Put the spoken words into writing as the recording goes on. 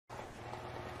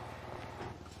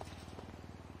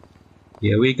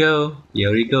Here we go.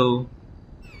 Here we go.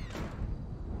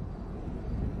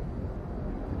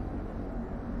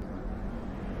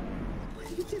 What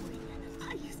are you doing?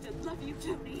 I used to love you,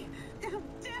 Tony. How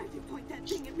dare you point that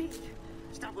thing at me?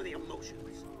 Stop with the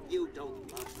emotions. You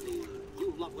don't love me.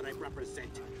 You love what I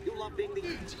represent. You love being the...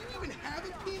 Dude, do you even have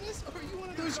a penis? Or are you one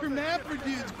of those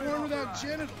hermaphrodites born without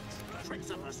genitals?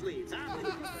 Tricks up our sleeves, huh?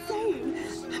 Insane.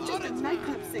 I'm just a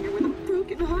nightclub singer with a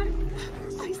broken heart.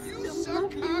 I still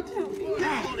love you, Tony.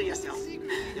 Hold to yourself.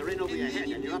 You're in over your head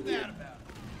and you're up there.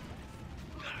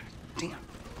 Damn.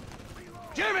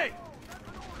 Jimmy!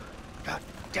 God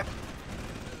damn it.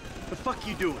 The fuck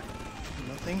you doing?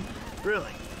 Nothing.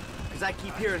 Really? Because I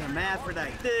keep hearing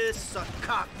hermaphrodite this, suck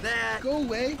cock that. Go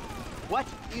away. What?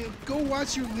 You know, go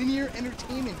watch your linear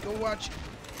entertainment. Go watch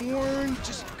porn.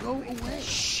 Just go away.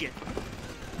 Shit.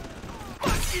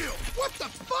 Fuck you! What the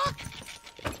fuck?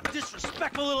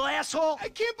 Disrespectful little asshole! I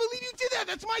can't believe you did that.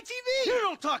 That's my TV. You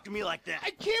don't talk to me like that.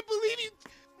 I can't believe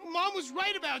you. Mom was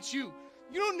right about you.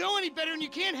 You don't know any better and you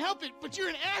can't help it, but you're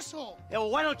an asshole. Yeah,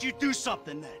 well, why don't you do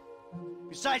something then?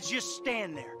 Besides just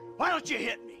stand there. Why don't you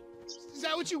hit me? Is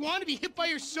that what you want, to be hit by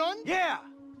your son? Yeah.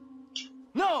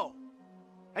 No.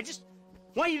 I just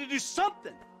want you to do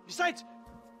something. Besides,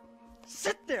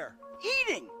 sit there,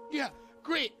 eating. Yeah,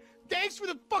 great. Thanks for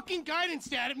the fucking guidance,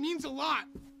 Dad. It means a lot.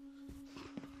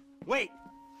 Wait.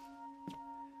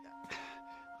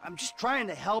 I'm just trying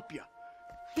to help you.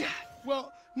 Yeah,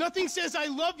 well, nothing says I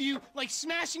love you like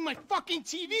smashing my fucking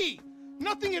TV.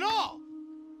 Nothing at all.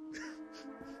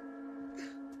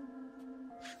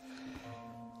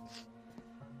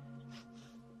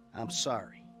 I'm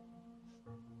sorry.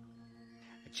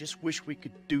 I just wish we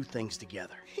could do things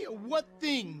together. Yeah, what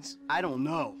things? I don't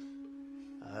know.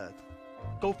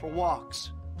 Go for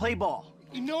walks, play ball,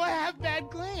 You know I have bad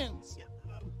glands.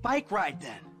 bike ride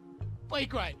then.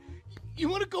 Bike ride. You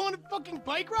want to go on a fucking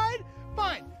bike ride?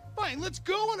 Fine, fine, let's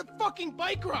go on a fucking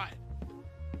bike ride.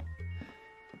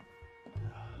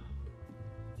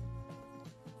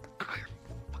 Fuck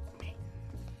me.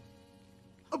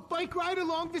 A bike ride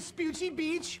along Vespucci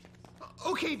Beach?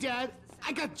 Okay, Dad,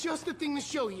 I got just the thing to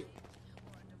show you.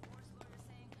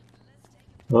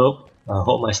 Oh, I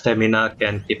hope my stamina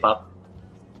can keep up.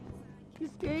 This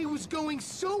day was going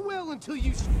so well until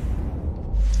you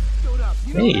showed up.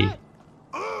 You know Hey. that?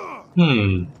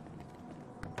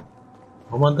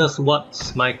 I wonder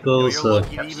what's Michael's You're lucky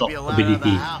to even absorb be allowed out of the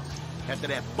ability. house after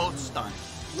that boat stunt.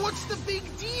 What's the big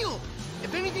deal?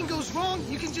 If anything goes wrong,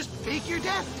 you can just fake your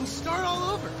death and start all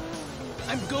over.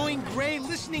 I'm going gray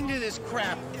listening to this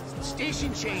crap.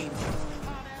 Station change.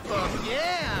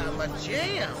 Yeah, I'm a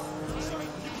jam.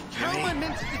 How am I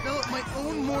meant to develop my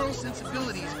own moral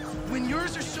sensibilities when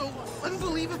yours are so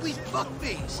unbelievably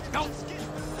fuck-faced? Don't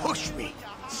push me.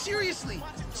 Seriously,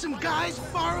 some guys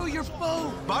borrow your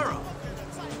phone. Burrow.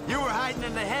 You were hiding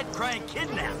in the head crying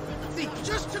kidnap. They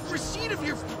just took receipt of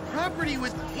your property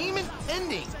with payment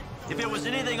pending. If it was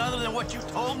anything other than what you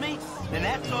told me, then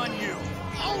that's on you.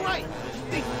 All right,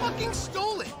 they fucking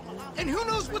stole it. And who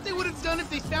knows what they would have done if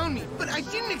they found me. But I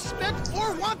didn't expect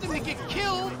or want them to get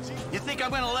killed. You think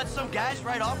I'm gonna let some guys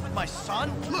ride off with my son?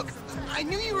 Look, I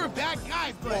knew you were a bad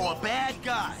guy, but... Oh, a bad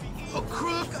guy. A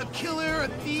crook, a killer, a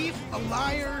thief, a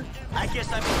liar. I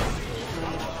guess I've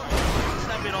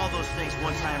been all those things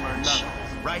one time or another,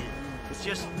 right? It's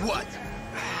just... What?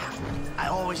 I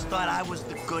always thought I was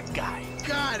the good guy.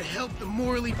 God help the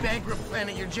morally bankrupt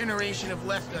planet your generation have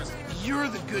left us. You're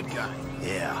the good guy.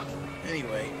 Yeah.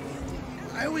 Anyway,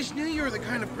 I always knew you were the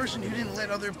kind of person who didn't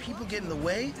let other people get in the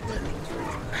way, but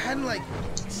I hadn't, like,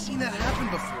 seen that happen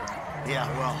before. Yeah,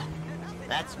 well,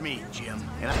 that's me, Jim.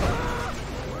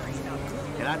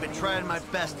 And I've been trying my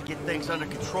best to get things under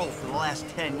control for the last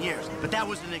 10 years. But that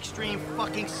was an extreme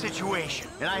fucking situation,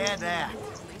 and I had to act.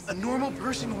 A normal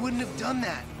person wouldn't have done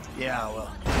that. Yeah, well,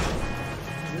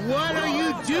 What are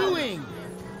you doing?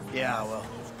 yeah, well,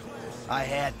 I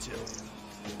had to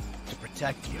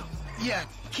protect you. Yeah,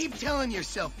 keep telling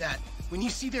yourself that when you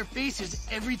see their faces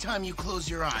every time you close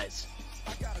your eyes.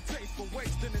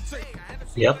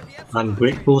 Yep,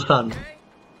 ungrateful son.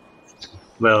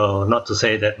 Well, not to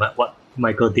say that what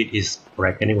Michael did is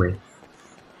correct anyway.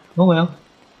 Oh well.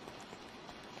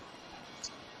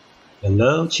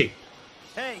 Hello, chick.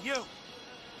 Hey, you!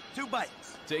 2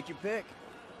 bites. Take your pick.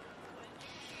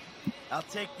 I'll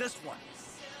take this one.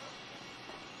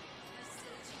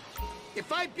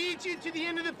 If I beat you to the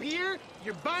end of the pier,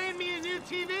 you're buying me a new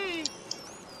TV.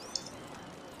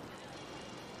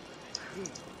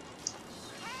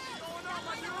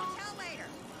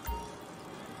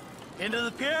 Into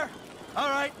the pier? All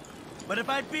right. But if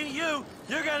I beat you,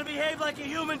 you're gonna behave like a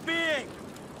human being.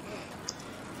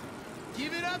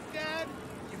 Give it up, Dad.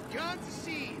 You've gone to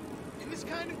seed. In this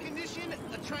kind of condition,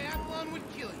 a triathlon would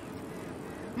kill you.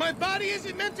 My body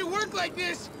isn't meant to work like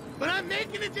this, but I'm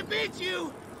making it to beat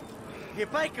you. You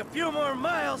bike a few more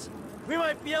miles, we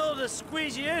might be able to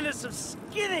squeeze you into some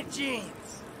skinny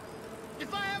jeans.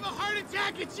 If I have a heart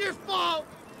attack, it's your fault.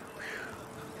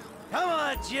 Come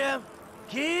on, Jim.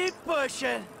 Keep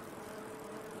pushing.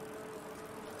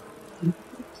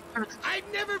 I'd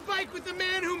never bike with the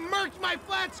man who murked my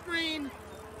flat screen.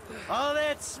 All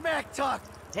that smack talk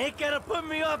ain't gonna put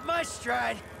me off my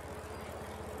stride.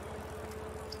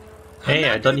 Hey,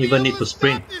 I don't even need to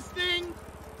sprint. This thing.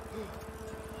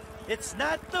 It's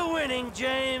not the winning,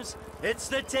 James. It's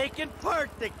the taking part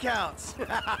that counts.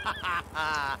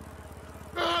 Oh,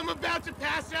 I'm about to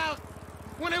pass out.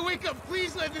 When I wake up,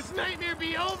 please let this nightmare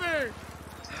be over.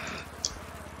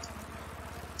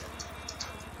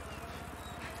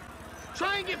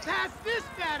 Try and get past this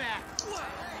bad act.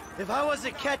 If I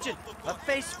wasn't catching a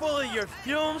face full of your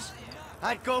fumes,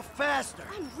 I'd go faster.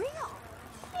 I'm real.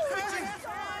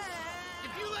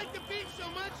 If you like the beach so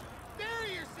much,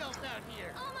 bury yourself out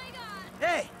here. Oh my god.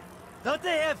 Hey, don't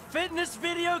they have fitness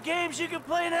video games you can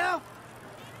play now?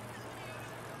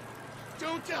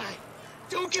 Don't die.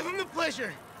 Don't give him the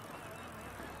pleasure.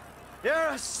 You're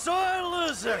a sore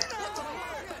loser.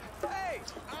 Hey,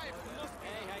 how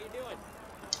you doing?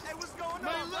 Hey, what's going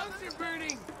My on? lungs are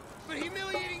burning, but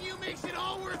humiliating you makes it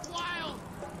all worthwhile.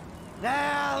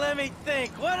 Now, let me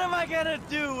think. What am I gonna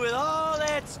do with all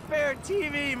that spare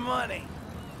TV money?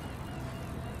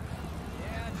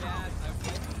 Yeah, Dad.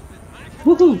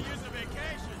 Woohoo! Use a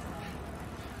vacation.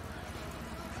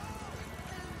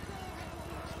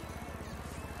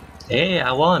 Hey,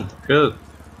 I won. Good.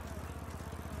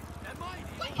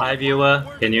 Hi viewer,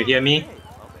 can you hear me?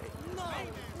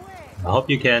 I hope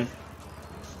you can.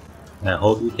 I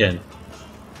hope you can.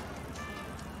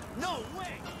 No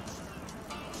way!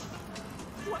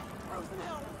 What frozen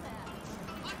hell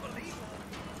was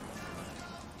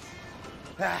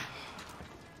that?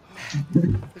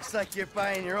 Looks like you're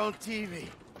buying your own TV.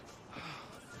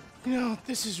 You know,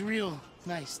 this is real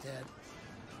nice, Dad.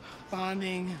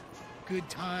 Bonding, good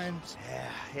times.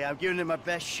 Yeah, I'm giving it my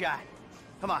best shot.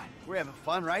 Come on, we're having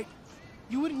fun, right?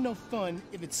 You wouldn't know fun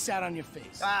if it sat on your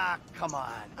face. Ah, come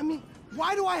on. I mean,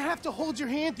 why do I have to hold your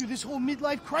hand through this whole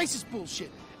midlife crisis bullshit?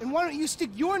 And why don't you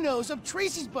stick your nose up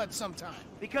Tracy's butt sometime?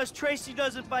 Because Tracy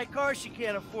doesn't buy cars she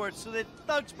can't afford, so that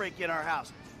thugs break in our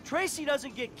house. Tracy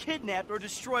doesn't get kidnapped or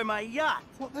destroy my yacht.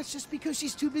 Well, that's just because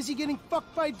she's too busy getting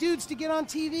fucked by dudes to get on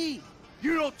TV.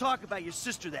 You don't talk about your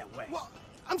sister that way. Well,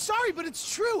 I'm sorry, but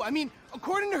it's true. I mean,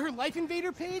 according to her Life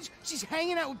Invader page, she's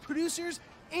hanging out with producers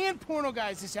and porno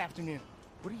guys this afternoon.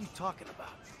 What are you talking about?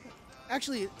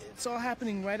 Actually, it's all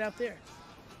happening right out there.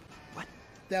 What?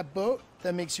 That boat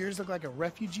that makes yours look like a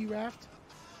refugee raft?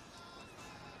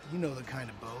 You know the kind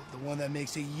of boat. The one that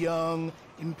makes a young,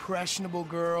 impressionable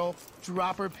girl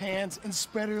drop her pants and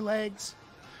spread her legs.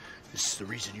 This is the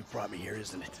reason you brought me here,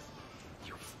 isn't it?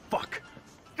 You fuck.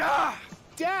 Ah!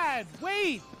 Dad,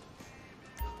 wait!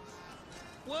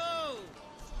 Whoa!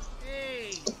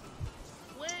 Hey!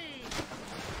 Wait!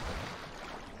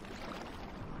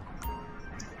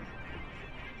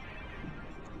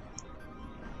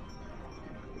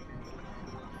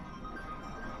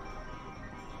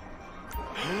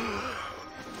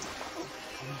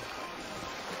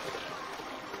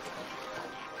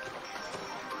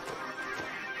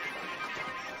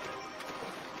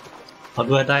 How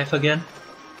do I dive again?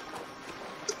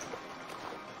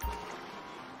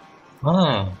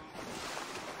 Ah,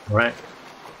 right.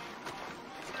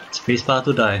 Spacebar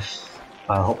to dive.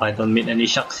 I hope I don't meet any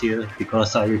sharks here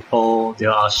because I recall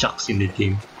there are sharks in the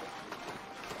game.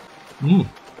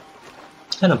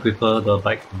 Kind of prefer the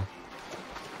bike.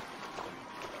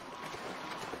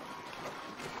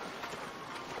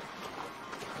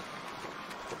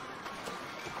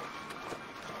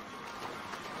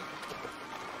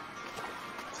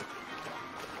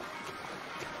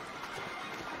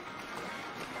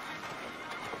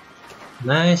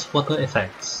 Nice water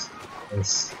effects.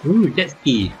 Nice. Ooh, jet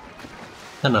ski.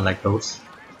 Kinda like those.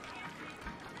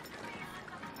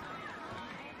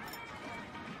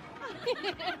 Thank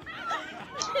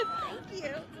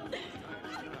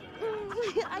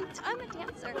you. I'm a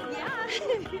dancer. Yeah.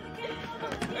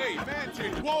 Hey, man,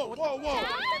 chick. Whoa, whoa, whoa.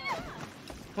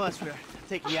 Come on, sweetheart.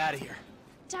 Take me out of here.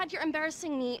 Dad, you're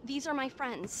embarrassing me. These are my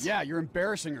friends. Yeah, you're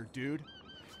embarrassing her, dude.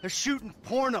 They're shooting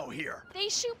porno here. They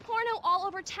shoot porno all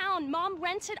over town. Mom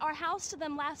rented our house to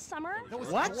them last summer. That was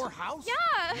What? your house?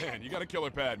 Yeah. Man, you got a killer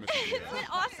pad, Mr. Isn't it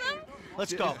awesome?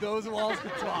 Let's go. Those walls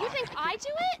could talk. You think I do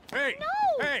it? Hey!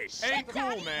 No. Hey! Shit, Ain't cool,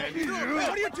 Daddy. man. What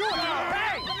are you doing?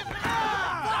 Hey!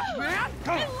 Man,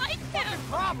 I like him.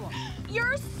 Problem.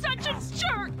 You're such a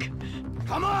jerk.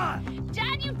 Come on!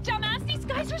 Dad, you dumbass. These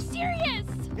guys are serious.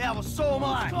 Yeah, well, so am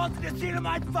I. Go to the scene of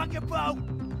my fucking boat.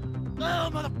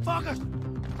 Little motherfuckers.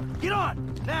 Get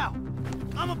on, now.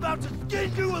 I'm about to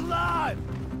skin you alive.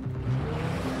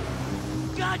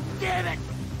 God damn it.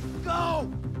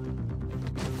 Go.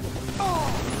 Oh.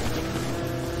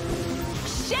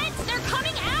 Shit, they're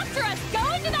coming after us.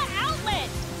 Go into that outlet.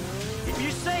 If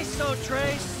you say so,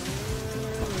 Trace.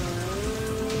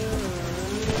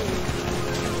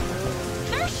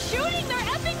 They're shooting. They're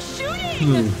effing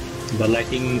shooting. The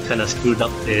lighting kinda screwed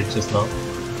up there just now.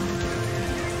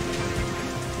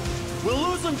 We'll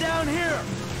lose them down here.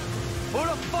 Who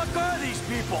the fuck are these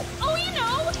people? Oh, you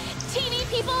know, TV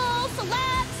people,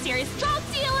 celebs, serious drug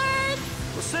dealers.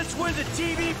 Well, since when did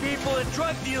TV people and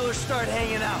drug dealers start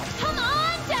hanging out? Come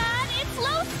on, Dad, it's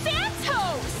Los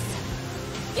Santos.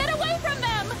 Get away from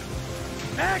them.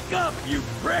 Back up, you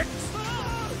pricks!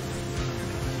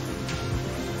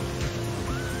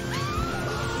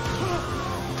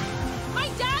 My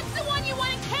dad's the one you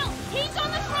want to kill. He's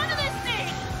on the front of this thing.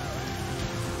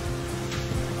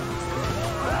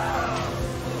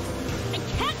 I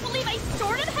can't believe I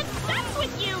sort of had sex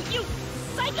with you, you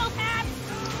psychopath.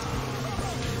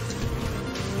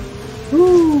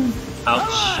 Woo! Come Ouch.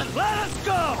 on, let us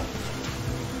go!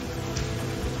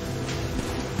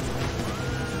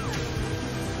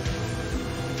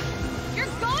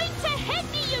 You're going to hit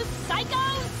me, you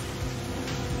psychos.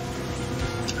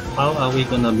 How are we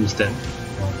gonna lose them?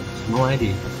 No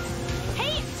idea.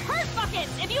 Hey, turd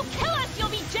buckets! If you kill us, you'll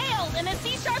be jailed, and the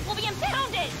sea shark will be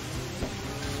impounded.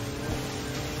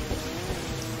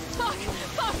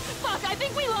 Fuck! I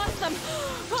think we lost them.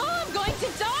 Oh, I'm going to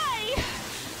die.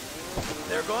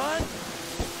 They're gone?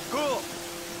 Cool.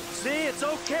 See, it's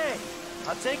okay.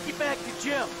 I'll take you back to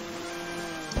Jim.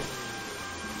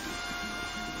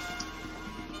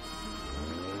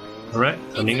 Alright,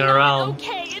 turning It's not around.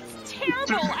 okay, it's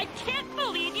terrible. I can't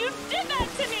believe you did that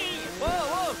to me.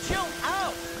 Whoa, chill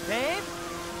out, babe.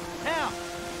 Now,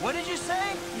 what did you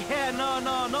say? Yeah,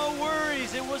 no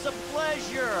worries. It was a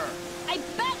pleasure. I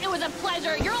bet it was a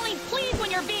pleasure. You're only pleased when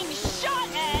you're being shot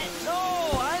at. No,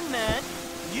 I meant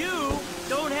you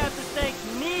don't have to thank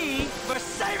me for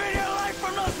saving your life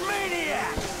from those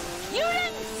maniacs. You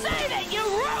didn't say that. You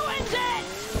ruined it.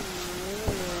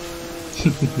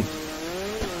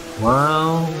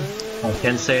 Wow, I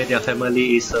can say their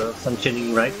family is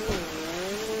functioning right.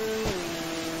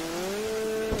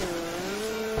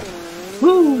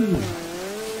 Woo!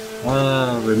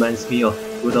 Reminds me of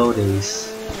good old days.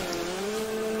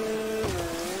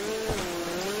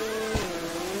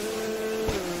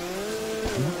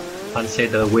 Can't say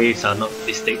the waves are not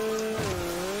this thick.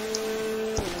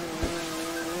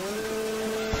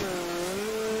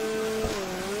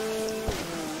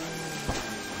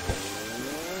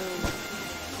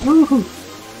 Woohoo!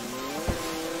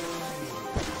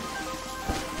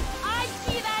 I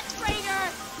see that traitor.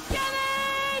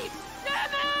 Gimme!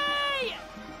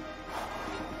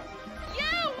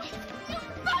 Gimme! You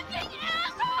fucking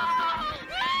asshole!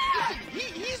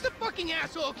 He's the fucking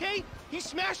asshole, okay? He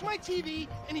smashed my TV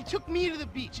and he took me to the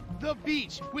beach. The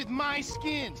beach with my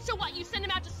skin. So what, you sent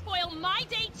him out to spoil my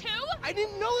day too? I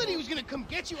didn't know that he was gonna come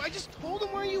get you. I just told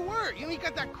him where you were. You know, he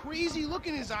got that crazy look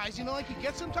in his eyes, you know, like he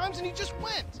gets sometimes, and he just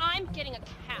went. I'm getting a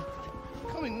cab.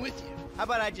 Coming with you. How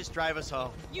about I just drive us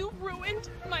home? You ruined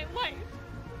my life.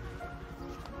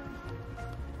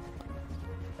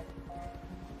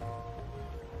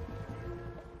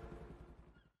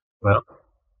 Well,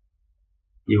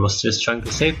 he was just trying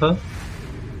to save her.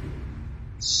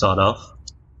 Sort of.